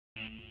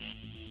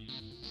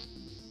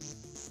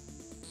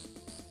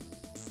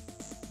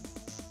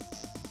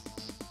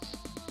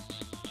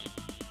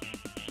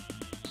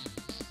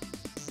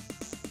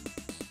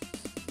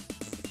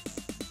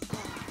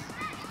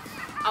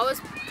I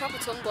was proper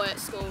tomboy at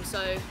school, so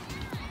it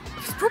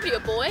was probably a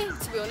boy,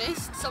 to be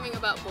honest. Something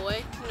about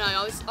boy. No,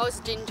 I was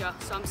a ginger,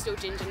 so I'm still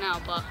ginger now,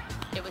 but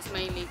it was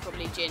mainly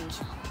probably ginge.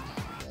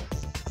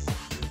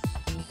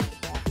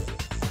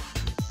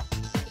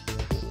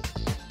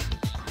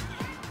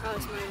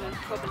 Proudest moment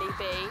probably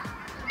be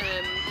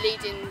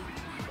leading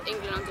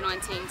England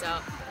under-19s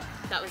out.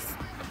 That was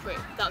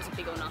a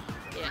big honour.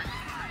 Yeah.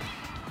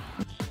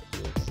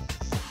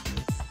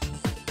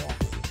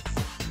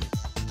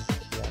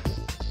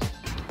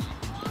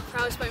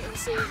 Proudest moment of the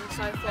season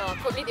so far,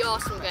 probably the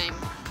Arsenal game.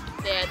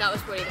 Yeah, that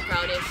was probably the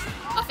proudest.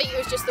 I think it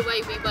was just the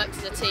way we worked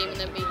as a team and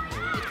then we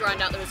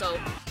grind out the result.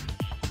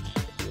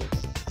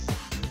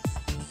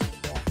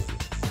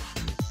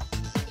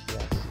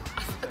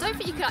 I don't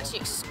think you can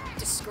actually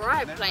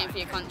describe playing for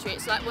your country.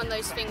 It's like one of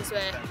those things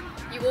where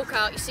you walk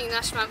out, you sing the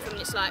national anthem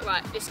and it's like,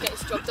 right, let's get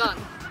this job done.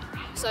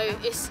 So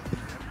it's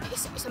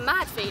a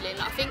mad feeling.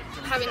 I think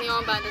having the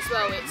armband as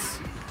well, it's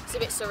a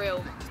bit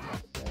surreal.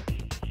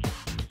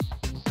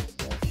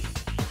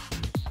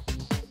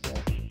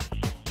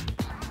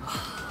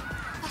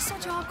 That's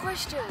such a hard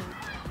question.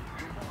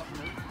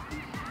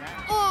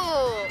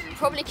 Oh,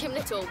 probably Kim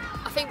Little.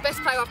 I think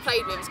best player I've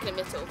played with is Kim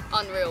Little.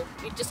 Unreal.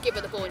 You'd just give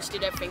her the ball and she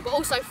did everything. But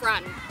also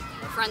Fran.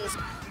 Fran's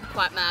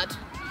quite mad.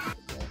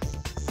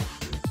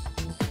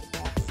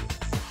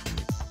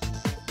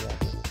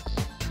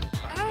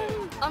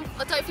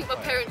 I don't think my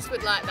parents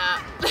would like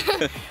that.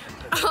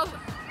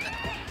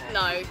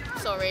 No,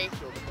 sorry.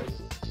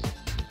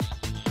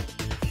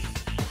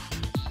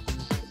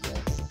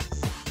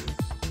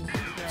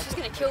 She's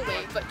gonna kill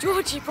me, but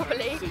Georgie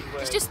probably.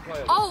 It's just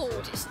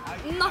old.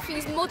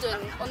 Nothing's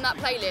modern on that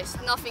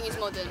playlist. Nothing is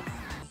modern.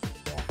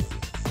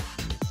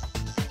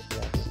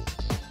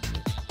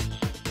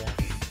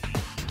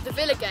 The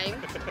Villa game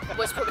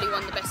was probably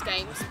one of the best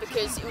games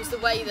because it was the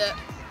way that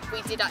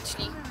we did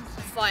actually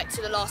fight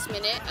to the last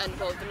minute and,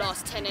 well, the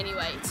last 10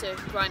 anyway, to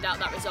grind out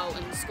that result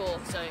and score.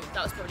 So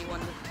that was probably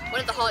one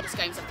of the hardest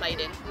games I've played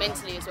in,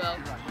 mentally as well.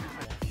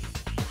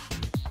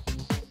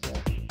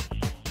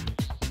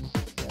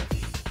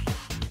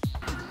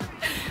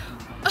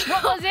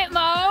 What was it,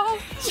 Mo?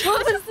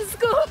 What was the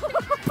score?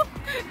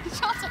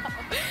 Shut up.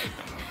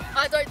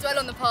 I don't dwell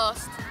on the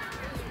past.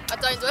 I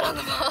don't dwell on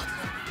the past.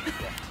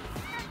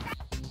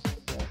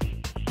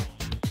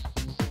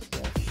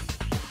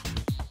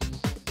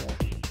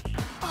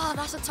 Oh,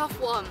 that's a tough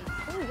one.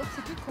 Oh, that's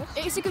a good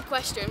question. It's a good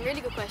question,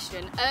 really good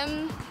question.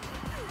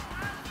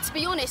 To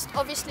be honest,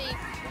 obviously,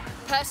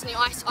 personally,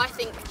 I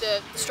think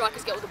the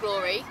strikers get all the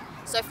glory.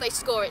 So if they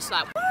score, it's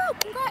like, woo,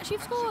 congrats,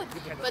 you've scored.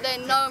 But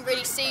then no one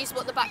really sees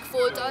what the back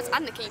four does,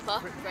 and the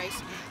keeper,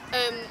 Grace.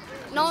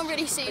 No one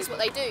really sees what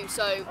they do.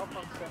 So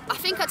I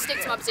think I'd stick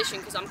to my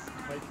position because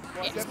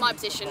it's my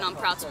position and I'm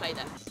proud to play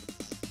there.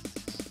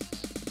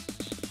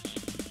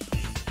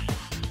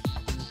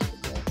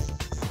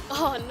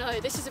 Oh no,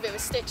 this is a bit of a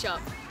stitch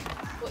up.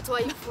 What do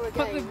I eat for a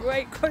game? That's a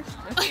great question.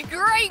 A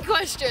great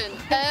question.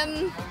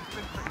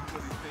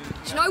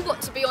 Do you know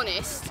what, to be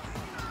honest,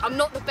 I'm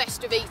not the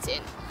best of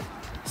eating.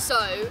 So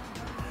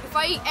if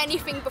I eat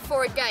anything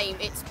before a game,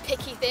 it's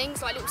picky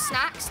things, like little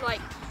snacks,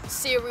 like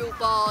cereal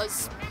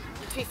bars.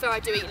 To be fair, I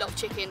do eat a lot of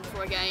chicken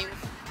before a game.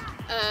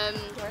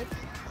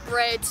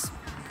 Bread,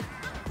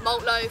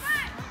 malt loaf,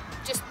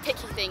 just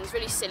picky things,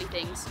 really silly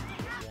things.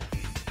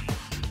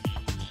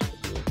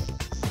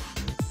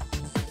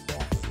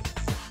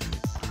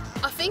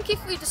 I think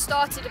if we'd have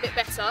started a bit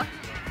better,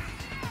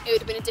 it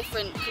would have been a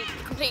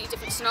completely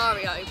different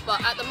scenario.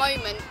 But at the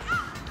moment,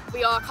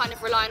 we are kind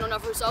of relying on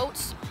other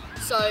results.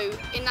 So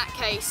in that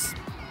case,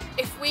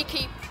 if we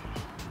keep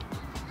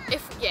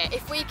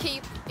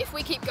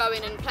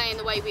going and playing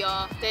the way we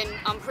are, then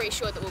I'm pretty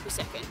sure that we'll be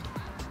second.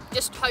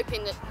 Just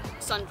hoping that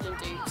Sunderland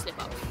do slip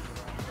up.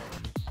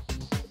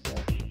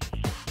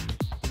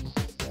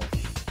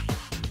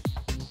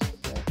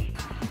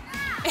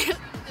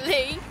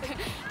 Lee,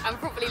 and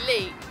probably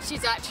Lee,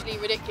 she's actually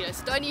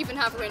ridiculous. Don't even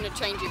have her in a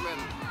changing room.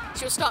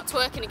 She'll start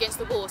twerking against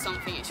the wall or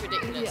something, it's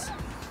ridiculous. Yeah.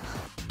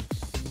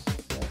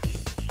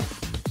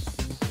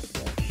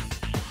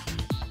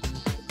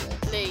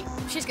 Lee,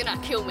 she's gonna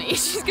kill me,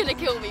 she's gonna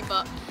kill me,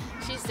 but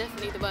she's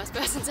definitely the worst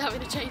person to have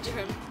in a changing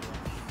room.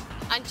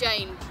 And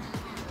Jane,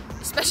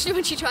 especially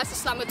when she tries to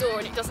slam a door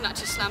and it doesn't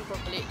actually slam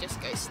properly, it just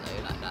goes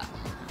slow like that.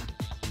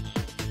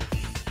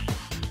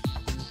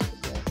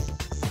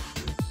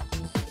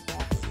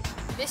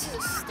 This is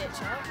a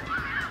stitch up.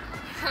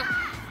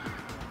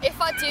 If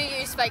I do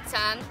use fake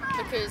tan,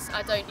 because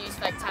I don't use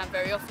fake tan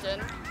very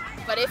often,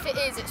 but if it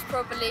is, it's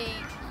probably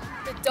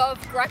the Dove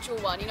Gradual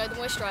one, you know, the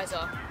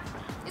moisturiser.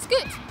 It's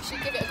good, you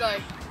should give it a go.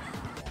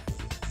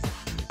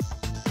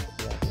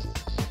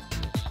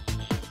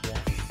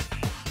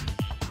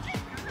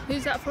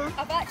 Who's that for?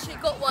 I've actually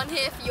got one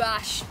here for you,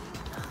 Ash.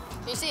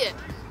 Can you see it?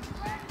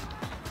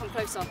 Come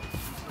closer.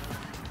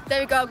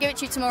 There we go, I'll give it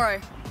to you tomorrow.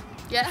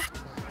 Yeah?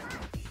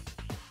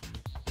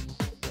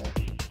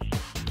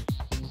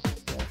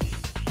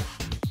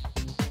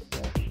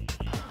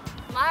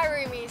 My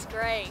roomie is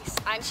Grace,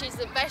 and she's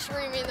the best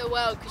roomie in the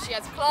world because she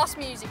has class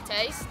music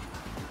taste,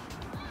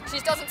 She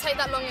doesn't take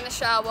that long in the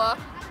shower,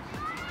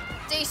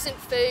 decent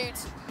food,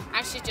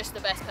 and she's just the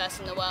best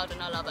person in the world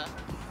and I love her.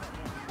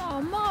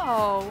 Oh,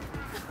 Mo.